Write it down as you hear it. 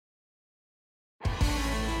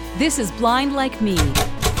This is Blind Like Me.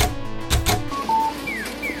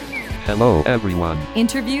 Hello, everyone.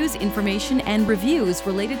 Interviews, information, and reviews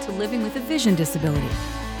related to living with a vision disability.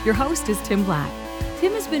 Your host is Tim Black.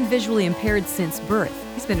 Tim has been visually impaired since birth.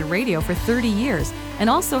 He's been in radio for 30 years and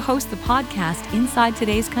also hosts the podcast Inside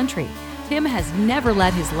Today's Country. Tim has never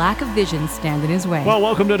let his lack of vision stand in his way. Well,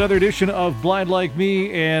 welcome to another edition of Blind Like Me.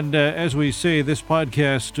 And as we say, this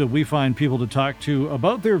podcast, we find people to talk to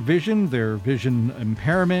about their vision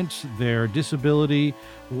impairment, their disability,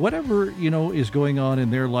 whatever, is going on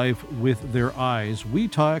in their life with their eyes. We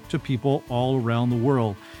talk to people all around the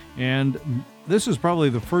world. And this is probably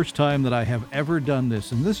the first time that I have ever done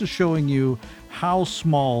this. And this is showing you how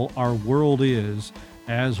small our world is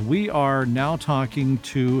as we are now talking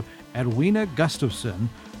to Edwina Gustafson,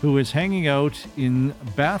 who is hanging out in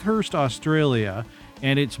Bathurst, Australia,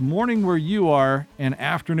 and it's morning where you are and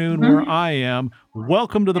afternoon where I am.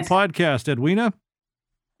 Welcome to the podcast, Edwina.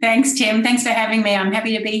 Thanks, Tim. Thanks for having me. I'm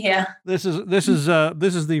happy to be here. This is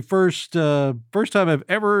the first time I've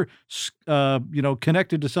ever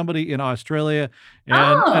connected to somebody in Australia,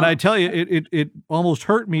 and I tell you, it almost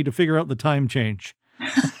hurt me to figure out the time change.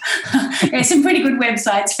 There's some pretty good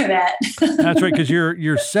websites for that. That's right, because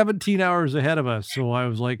you're 17 hours ahead of us. So I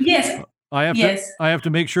was like, yes, I have to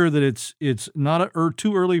make sure that it's not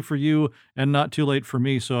too early for you and not too late for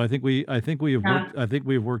me. So I think we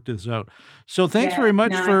have worked this out. So thanks very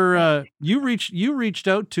much for you reached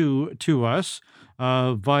out to us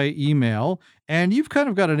via email, and you've kind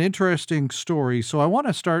of got an interesting story. So I want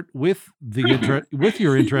to start with with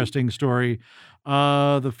your interesting story.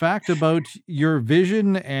 The fact about your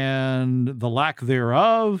vision and the lack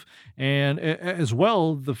thereof, and as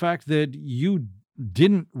well the fact that you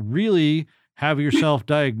didn't really have yourself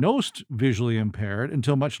diagnosed visually impaired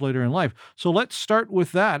until much later in life. So let's start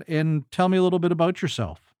with that and tell me a little bit about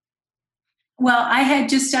yourself. Well, I had,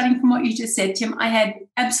 just starting from what you just said, Tim, I had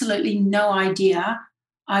absolutely no idea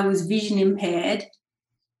I was vision impaired.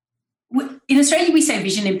 In Australia, we say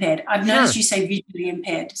vision impaired. I've noticed you say visually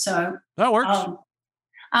impaired. So that works.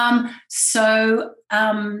 I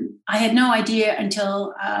had no idea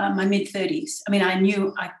until my mid-30s. I mean, I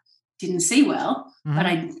knew I didn't see well, but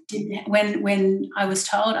I didn't. When I was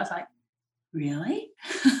told, I was like, really?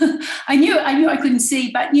 I knew I couldn't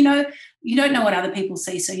see, but you don't know what other people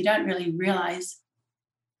see, so you don't really realize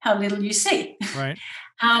how little you see. Right.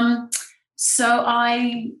 Do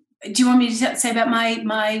you want me to say about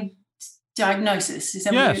my diagnosis? Is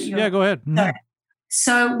that yes. Yeah, go ahead.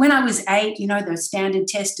 So when I was 8, the standard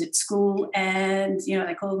test at school, and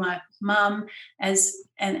they called my mum and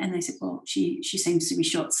they said, well, she seems to be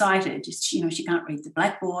short-sighted, just she can't read the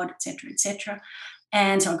blackboard, etc., etc.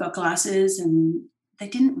 And so I got glasses, and they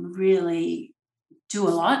didn't really do a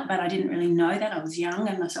lot, but I didn't really know that. I was young,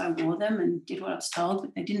 and so I wore them and did what I was told,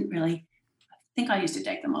 but they didn't really. I think I used to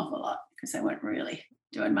take them off a lot because they weren't really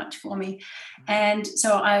doing much for me. And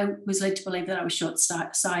so I was led to believe that I was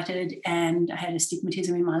short-sighted, and I had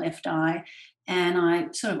astigmatism in my left eye, and I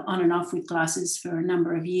sort of on and off with glasses for a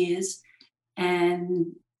number of years. And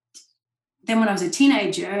then when I was a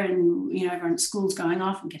teenager, and everyone at school's going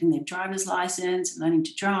off and getting their driver's license and learning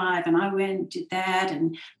to drive, and I went and did that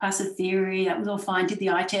and passed the theory. That was all fine. Did the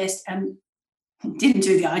eye test and didn't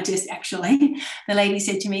do the eye test, actually. The lady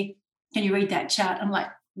said to me, can you read that chart? I'm like,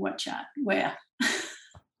 what chart? Where?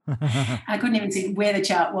 I couldn't even see where the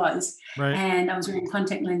chart was. Right. And I was wearing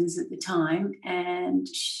contact lenses at the time. And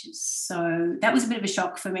so that was a bit of a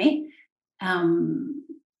shock for me. And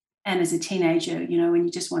as a teenager, when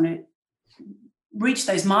you just want to reach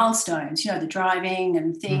those milestones, the driving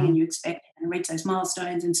and thing, and you expect to reach those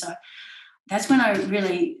milestones. And so that's when I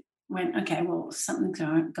really went, okay, well, something's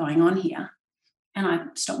going on here. And I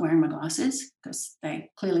stopped wearing my glasses because they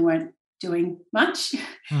clearly weren't doing much.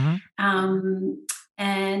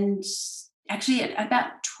 And actually at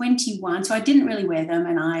about 21, so I didn't really wear them,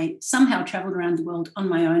 and I somehow traveled around the world on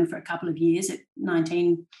my own for a couple of years at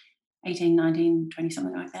 18, 19, 20,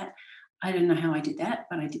 something like that. I don't know how I did that,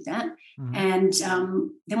 but I did that. And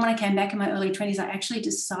then when I came back in my early 20s, I actually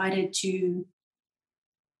decided to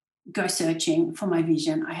go searching for my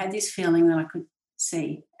vision. I had this feeling that I could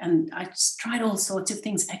see, and I just tried all sorts of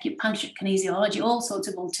things, acupuncture, kinesiology, all sorts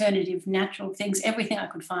of alternative natural things, everything I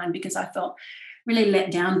could find, because I felt really let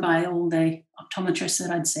down by all the optometrists that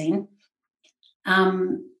I'd seen.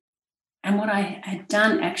 And what I had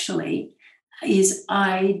done actually is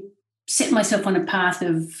I set myself on a path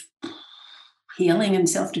of healing and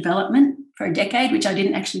self-development for a decade, which I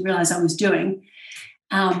didn't actually realize I was doing.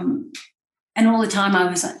 And all the time I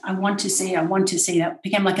was like, I want to see. That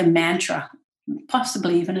became like a mantra,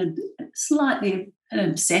 possibly even a slightly an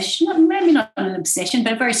obsession, maybe not an obsession,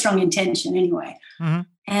 but a very strong intention anyway. Mm-hmm.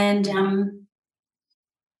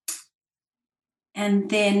 And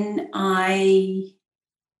then I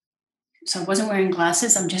wasn't wearing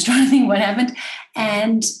glasses. I'm just trying to think what happened.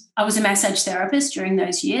 And I was a massage therapist during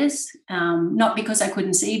those years, not because I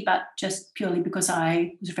couldn't see, but just purely because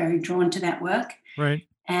I was very drawn to that work. Right.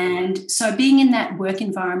 And so being in that work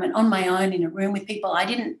environment on my own in a room with people, I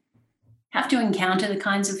didn't have to encounter the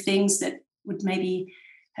kinds of things that would maybe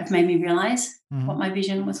have made me realize what my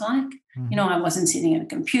vision was like. Mm-hmm. You know, I wasn't sitting at a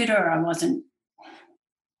computer. I wasn't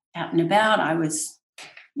out and about. I was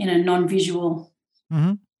in a non-visual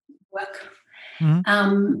work.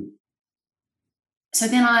 Mm-hmm. So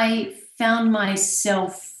then I found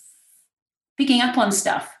myself picking up on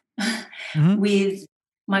stuff with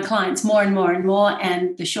my clients more and more and more.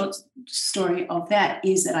 And the short story of that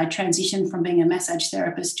is that I transitioned from being a massage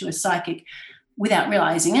therapist to a psychic without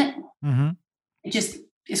realizing it. Mm-hmm.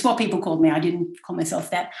 It's what people called me. I didn't call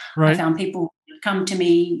myself that. Right. I found people come to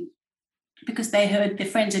me because they heard their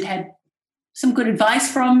friends had some good advice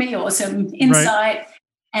from me or some insight. Right.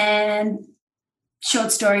 And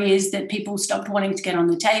short story is that people stopped wanting to get on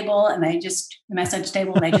the table and the massage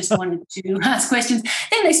table, they just wanted to ask questions.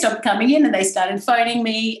 Then they stopped coming in and they started phoning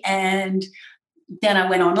me, and then I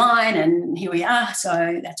went online and here we are.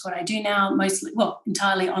 So that's what I do now,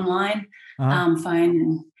 entirely online,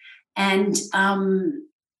 phone. And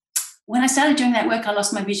when I started doing that work, I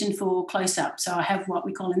lost my vision for close-up. So I have what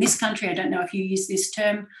we call in this country, I don't know if you use this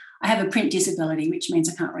term, I have a print disability, which means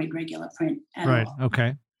I can't read regular print at all. Right,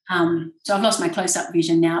 okay. So I've lost my close-up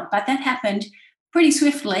vision now, but that happened pretty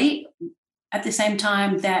swiftly at the same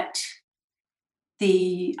time that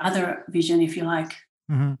the other vision, if you like,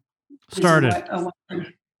 started.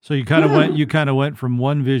 So you kind of went from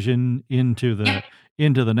one vision into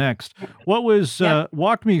the next. What was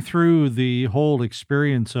walk me through the whole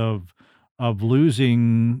experience of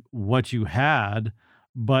losing what you had,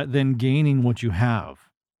 but then gaining what you have?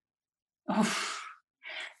 Oh,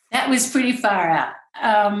 that was pretty far out.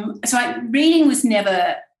 Reading was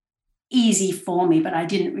never easy for me, but I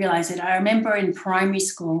didn't realize it. I remember in primary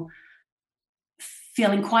school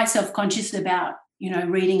feeling quite self-conscious about,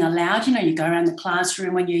 reading aloud. You go around the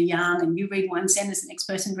classroom when you're young and you read one sentence, the next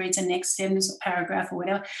person reads the next sentence or paragraph or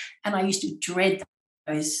whatever. And I used to dread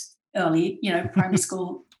those early, primary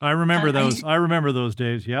school. I remember those. I remember those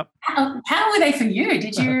days. Yep. How were they for you?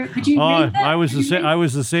 Could you read that? I was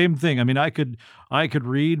the same thing. I mean, I could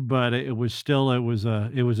read, but it was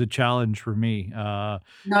a challenge for me.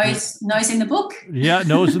 Nose in the book. Yeah,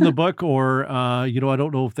 nose in the book, or I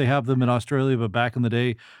don't know if they have them in Australia, but back in the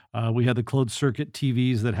day, we had the closed circuit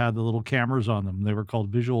TVs that had the little cameras on them. They were called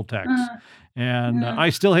visual text. And I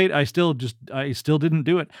still didn't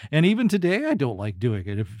do it. And even today, I don't like doing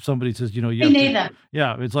it. If somebody says, Me neither.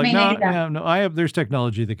 It's like, there's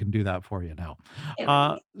technology that can do that for you now.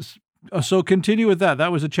 So continue with that.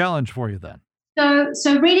 That was a challenge for you then.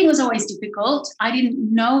 So reading was always difficult. I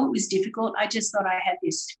didn't know it was difficult. I just thought I had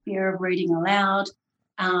this fear of reading aloud.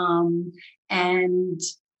 And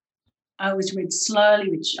I always read slowly,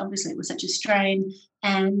 which obviously was such a strain.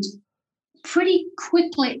 And pretty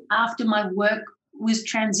quickly after my work was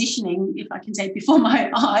transitioning, if I can say before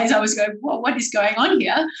my eyes, I was going, what is going on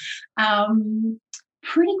here?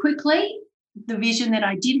 Pretty quickly, the vision that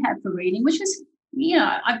I did have for reading, which was,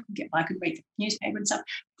 I could read the newspaper and stuff,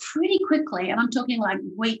 pretty quickly, and I'm talking like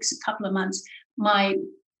weeks, a couple of months, my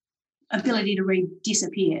ability to read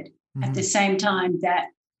disappeared at the same time that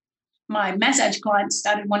my massage clients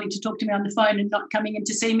started wanting to talk to me on the phone and not coming in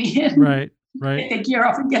to see me. Right. Get their gear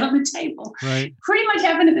off and get on the table. Right. Pretty much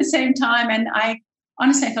happened at the same time, and I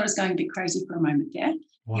honestly thought I was going a bit crazy for a moment there.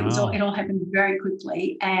 Wow. It all happened very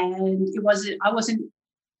quickly, and I was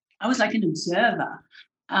like an observer.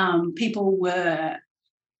 People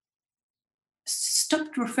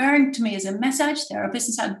stopped referring to me as a massage therapist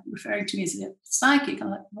and started referring to me as a psychic.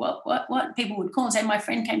 I'm like, what? People would call and say, my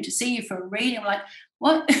friend came to see you for a reading. I'm like,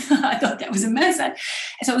 what? I thought that was a massage.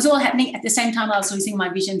 And so it was all happening at the same time I was losing my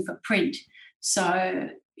vision for print. So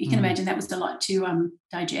you can imagine that was a lot to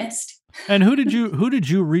digest. And who did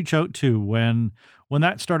you reach out to when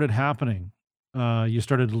that started happening? You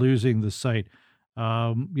started losing the sight.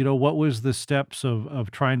 What was the steps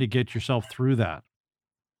of trying to get yourself through that?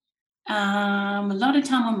 A lot of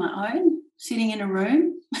time on my own, sitting in a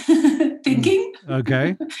room, thinking.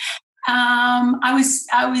 Okay. I was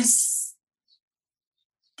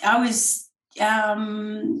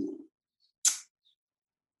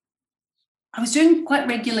doing quite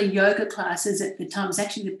regular yoga classes at the time. It was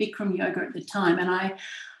actually the Bikram yoga at the time, and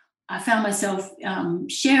I found myself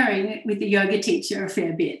sharing it with the yoga teacher a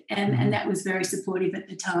fair bit, and that was very supportive at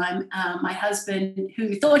the time. My husband,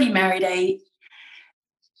 who thought he married a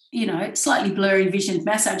slightly blurry vision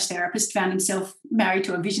massage therapist, found himself married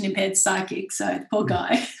to a vision impaired psychic. So poor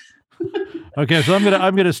guy. Okay, so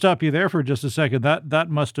I'm gonna stop you there for just a second. That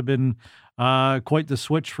must have been quite the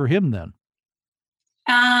switch for him then.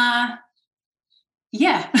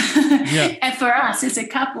 Yeah. Yeah. And for us as a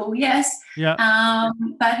couple, yes. Yeah.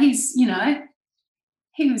 But he's,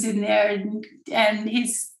 he was in there, and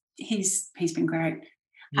he's been great.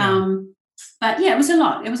 Yeah. But yeah, it was a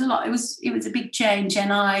lot. It was a big change,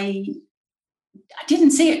 and I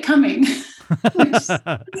didn't see it coming. Which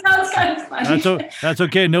sounds kind of funny. That's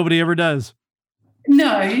okay. Nobody ever does.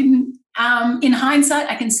 No. In hindsight,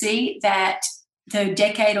 I can see that the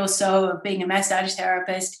decade or so of being a massage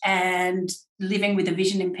therapist and living with a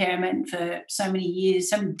vision impairment for so many years,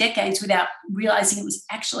 some decades, without realizing it was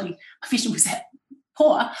actually my vision was that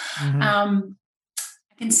poor. I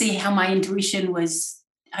can see how my intuition was.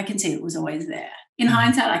 I can see it was always there. In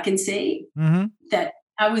hindsight, I can see that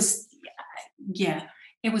I was,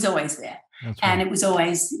 it was always there. That's and right. it was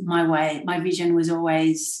always my way. My vision was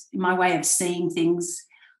always, my way of seeing things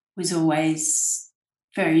was always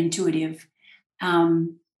very intuitive.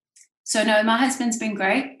 So no, my husband's been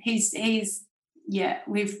great. He's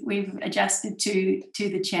we've adjusted to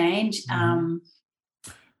the change.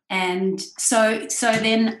 And so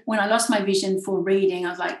then when I lost my vision for reading, I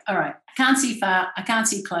was like, all right, I can't see far, I can't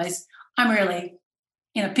see close. I'm really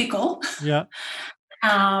in a pickle. Yeah.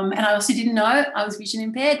 And I also didn't know I was vision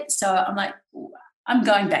impaired. So I'm like, I'm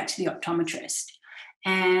going back to the optometrist.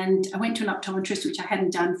 And I went to an optometrist, which I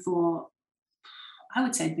hadn't done for, I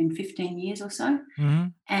would say it'd been 15 years or so.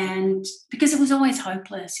 And because it was always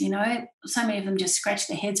hopeless, so many of them just scratched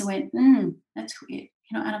their heads and went, that's weird.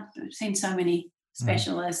 And I've seen so many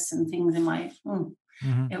specialists and things in my,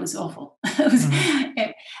 it was awful. So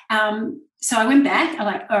I went back. I'm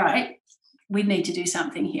like, all right, we need to do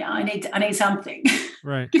something here. I need something.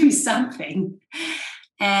 Right. Give me something.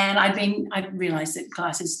 And I realized that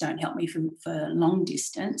glasses don't help me for long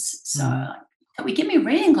distance. So can we give me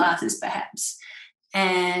reading glasses perhaps?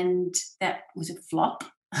 And that was a flop.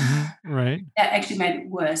 Right. That actually made it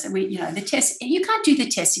worse. And the test, you can't do the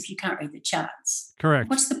test if you can't read the charts. Correct.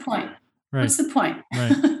 What's the point? Right. What's the point?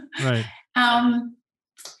 Right.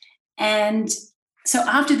 And so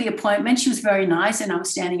after the appointment, she was very nice, and I was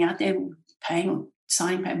standing out there paying or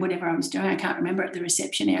signing, whatever I was doing. I can't remember, at the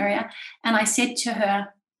reception area. And I said to her,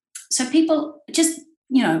 so people just,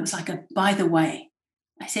 it was like a by the way.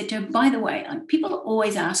 I said to her, by the way, people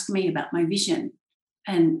always ask me about my vision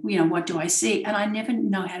and, what do I see? And I never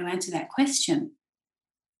know how to answer that question.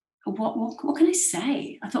 What can I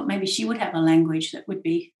say? I thought maybe she would have a language that would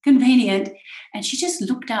be convenient. And she just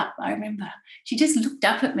looked up. I remember she just looked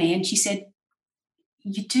up at me and she said,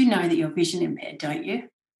 you do know that you're vision impaired, don't you?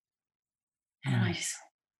 And I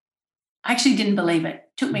actually didn't believe it.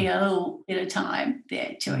 It took me a little bit of time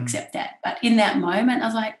there to accept that. But in that moment, I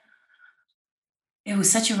was like, it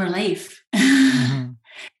was such a relief.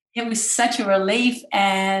 It was such a relief.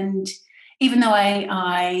 And even though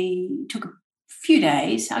I took a few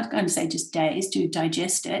days, I was going to say just days to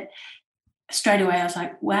digest it, straight away I was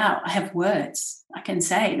like, wow, I have words I can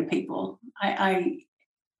say to people.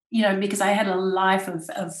 Because I had a life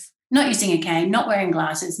of not using a cane, not wearing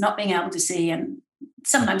glasses, not being able to see, and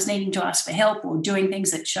sometimes needing to ask for help or doing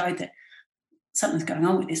things that showed that something's going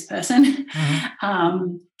on with this person.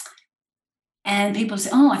 And people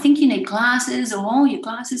say, oh, I think you need glasses, or oh, your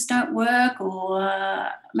glasses don't work, or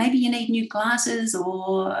maybe you need new glasses,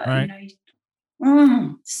 or, right.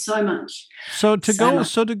 So much. So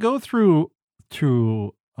to go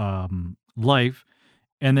through life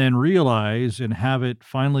and then realize and have it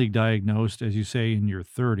finally diagnosed, as you say, in your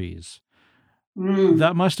 30s,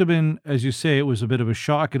 that must have been, as you say, it was a bit of a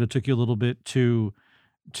shock, and it took you a little bit to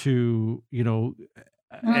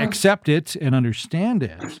accept it and understand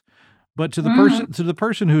it. But to the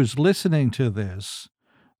person who's listening to this,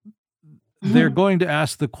 they're going to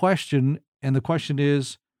ask the question, and the question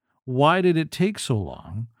is, why did it take so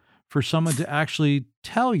long for someone to actually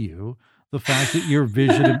tell you the fact that you're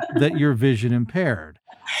vision impaired?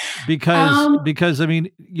 Because I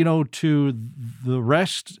mean, to the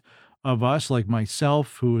rest of us, like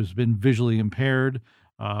myself, who has been visually impaired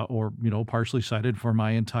or partially sighted for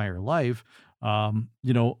my entire life,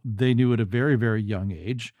 they knew at a very, very young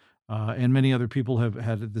age. And many other people have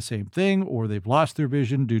had the same thing, or they've lost their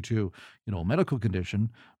vision due to, a medical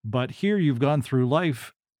condition. But here you've gone through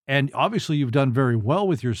life, and obviously you've done very well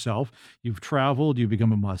with yourself. You've traveled, you've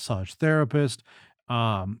become a massage therapist,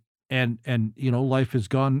 and life has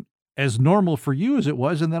gone as normal for you as it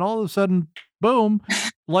was, and then all of a sudden, boom,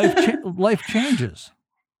 life changes.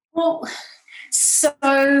 Well,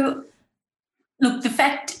 so look, the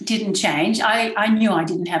fact didn't change. I knew I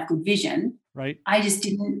didn't have good vision. Right. I just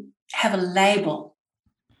didn't have a label.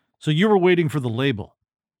 So you were waiting for the label.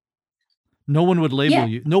 No one would label Yeah.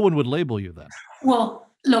 you. No one would label you then. Well,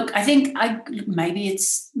 look, I think maybe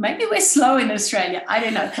we're slow in Australia. I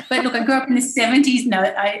don't know. But look, I grew up in the 70s. No,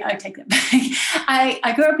 I take that back.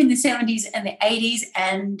 I grew up in the 70s and the 80s,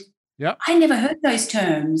 and Yep. I never heard those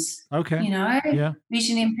terms. Okay. Yeah.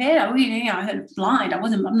 Vision impaired. I heard blind.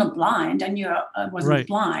 I'm not blind. I knew I wasn't Right.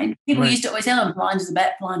 blind. People Right. used to always say, "Oh, blind is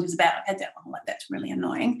about. I've had that. I'm like, that's really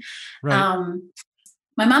annoying. Right.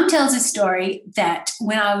 My mum tells a story that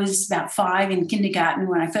when I was about 5 in kindergarten,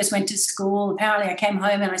 when I first went to school, apparently I came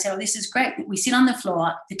home and I said, "Oh, this is great." We sit on the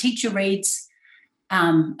floor. The teacher reads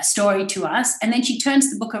a story to us, and then she turns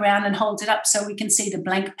the book around and holds it up so we can see the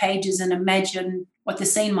blank pages and imagine what the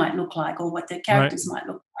scene might look like or what the characters might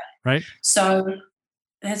look like. Right. So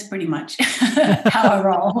that's pretty much how I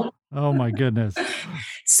roll. Oh my goodness.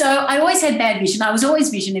 So I always had bad vision. I was always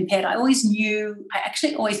vision impaired. I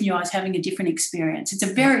actually always knew I was having a different experience. It's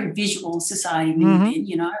a very visual society we live in,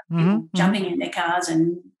 people jumping in their cars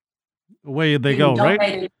and Away they go, right?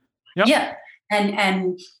 dominated. Yep. Yeah.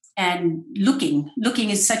 And looking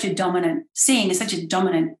is such a dominant, seeing is such a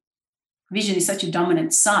dominant, vision is such a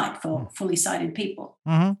dominant sight for fully sighted people.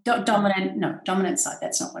 Mm-hmm. Dominant sight,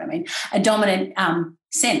 that's not what I mean. A dominant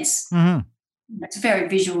sense. Mm-hmm. It's a very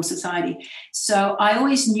visual society. So I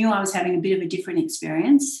always knew I was having a bit of a different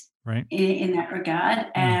experience Right. in that regard.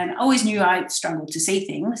 And I always knew I struggled to see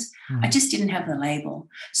things. Mhm. I just didn't have the label.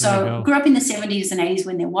 There you So go. grew up in the 70s and 80s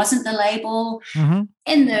when there wasn't the label. Mm-hmm.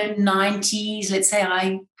 In the 90s, let's say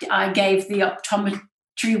I gave the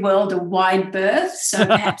optometry world a wide berth. So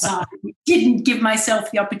perhaps I didn't give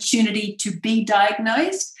myself the opportunity to be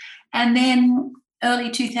diagnosed. And then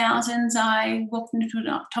early 2000s, I walked into an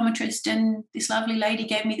optometrist and this lovely lady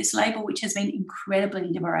gave me this label, which has been incredibly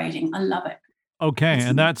liberating. I love it. Okay,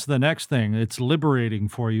 and that's the next thing. It's liberating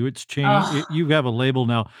for you. It's changed. You have a label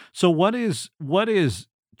now. So what is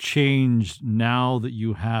changed now that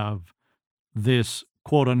you have this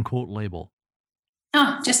quote unquote label?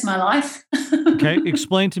 Oh, just my life. Okay,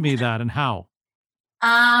 explain to me that and how.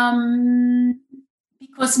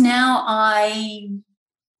 Because now I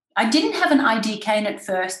didn't have an ID cane at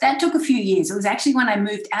first. That took a few years. It was actually when I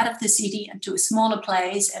moved out of the city into a smaller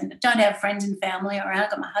place and don't have friends and family around. I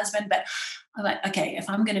got my husband, but I'm like, okay, if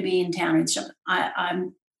I'm going to be in town and shop,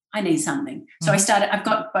 I need something. So I've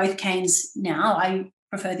got both canes now. I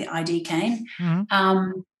prefer the ID cane.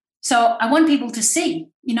 Mm-hmm. So I want people to see,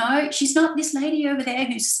 she's not this lady over there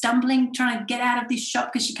who's stumbling, trying to get out of this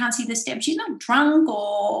shop because she can't see the steps. She's not drunk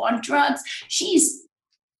or on drugs. She's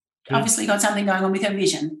obviously got something going on with her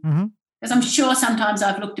vision. Because I'm sure sometimes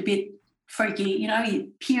I've looked a bit freaky, you're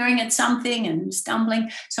peering at something and stumbling.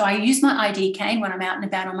 So I use my ID cane when I'm out and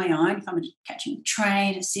about on my own, if I'm catching a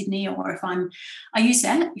train to Sydney, or I use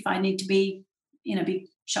that if I need to be in a big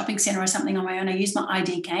shopping centre or something on my own. I use my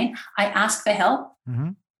ID cane. I ask for help.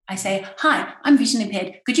 I say, "Hi, I'm vision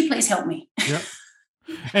impaired. Could you please help me?" Yep.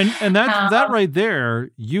 And that right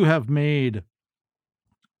there, you have made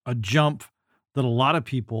a jump that a lot of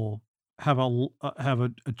people have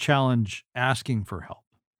a challenge asking for help.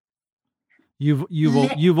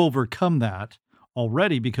 You've overcome that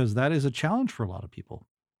already, because that is a challenge for a lot of people.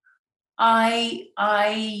 I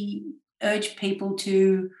urge people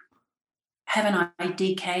to have an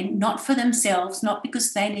ID cane, not for themselves, not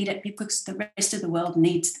because they need it, because the rest of the world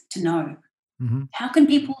needs to know. How can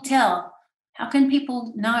people tell? How can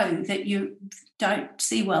people know that you don't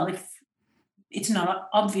see well if it's not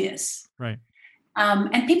obvious? Right.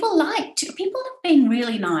 And people have been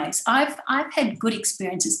really nice. I've had good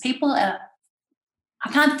experiences. I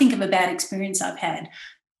can't think of a bad experience I've had.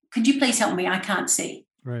 Could you please help me? I can't see.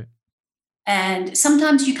 Right. And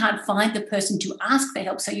sometimes you can't find the person to ask for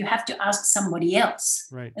help, so you have to ask somebody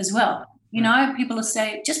else as well. People will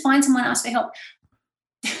say, just find someone, ask for help.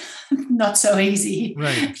 Not so easy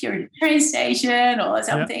if you're at a train station or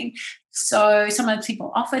something. Yep. So sometimes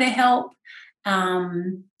people offer to help.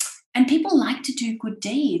 And people like to do good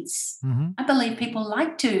deeds. I believe people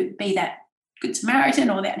like to be that good Samaritan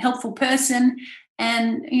or that helpful person.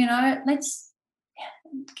 And, let's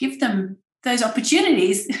give them those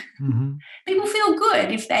opportunities. People feel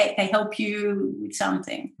good if they help you with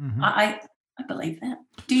something. I believe that.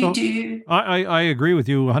 Do you? I agree with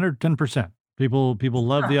you 110%. People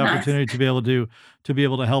love the opportunity to be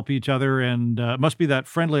able to help each other, and it must be that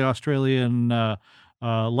friendly Australian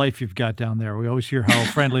life you've got down there. We always hear how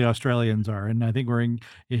friendly Australians are, and I think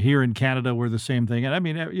here in Canada we're the same thing. And I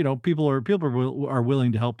mean, people are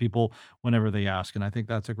willing to help people whenever they ask, and I think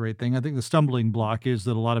that's a great thing. I think the stumbling block is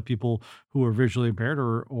that a lot of people who are visually impaired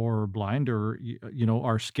or blind or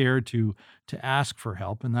are scared to ask for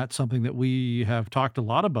help, and that's something that we have talked a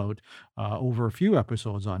lot about over a few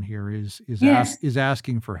episodes on here. Is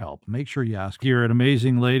asking for help. Make sure you ask. You're an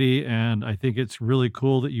amazing lady, and I think it's really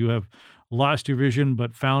cool that you have lost your vision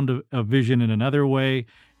but found a vision in another way,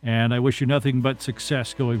 and I wish you nothing but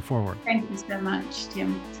success going forward. Thank you so much,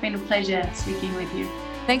 Tim. It's been a pleasure speaking with you.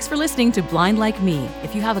 Thanks for listening to Blind Like Me.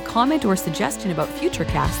 If you have a comment or suggestion about future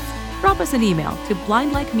casts, drop us an email to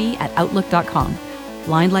blindlikeme@outlook.com.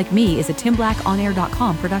 Blind Like Me is a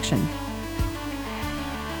TimBlackOnAir.com production.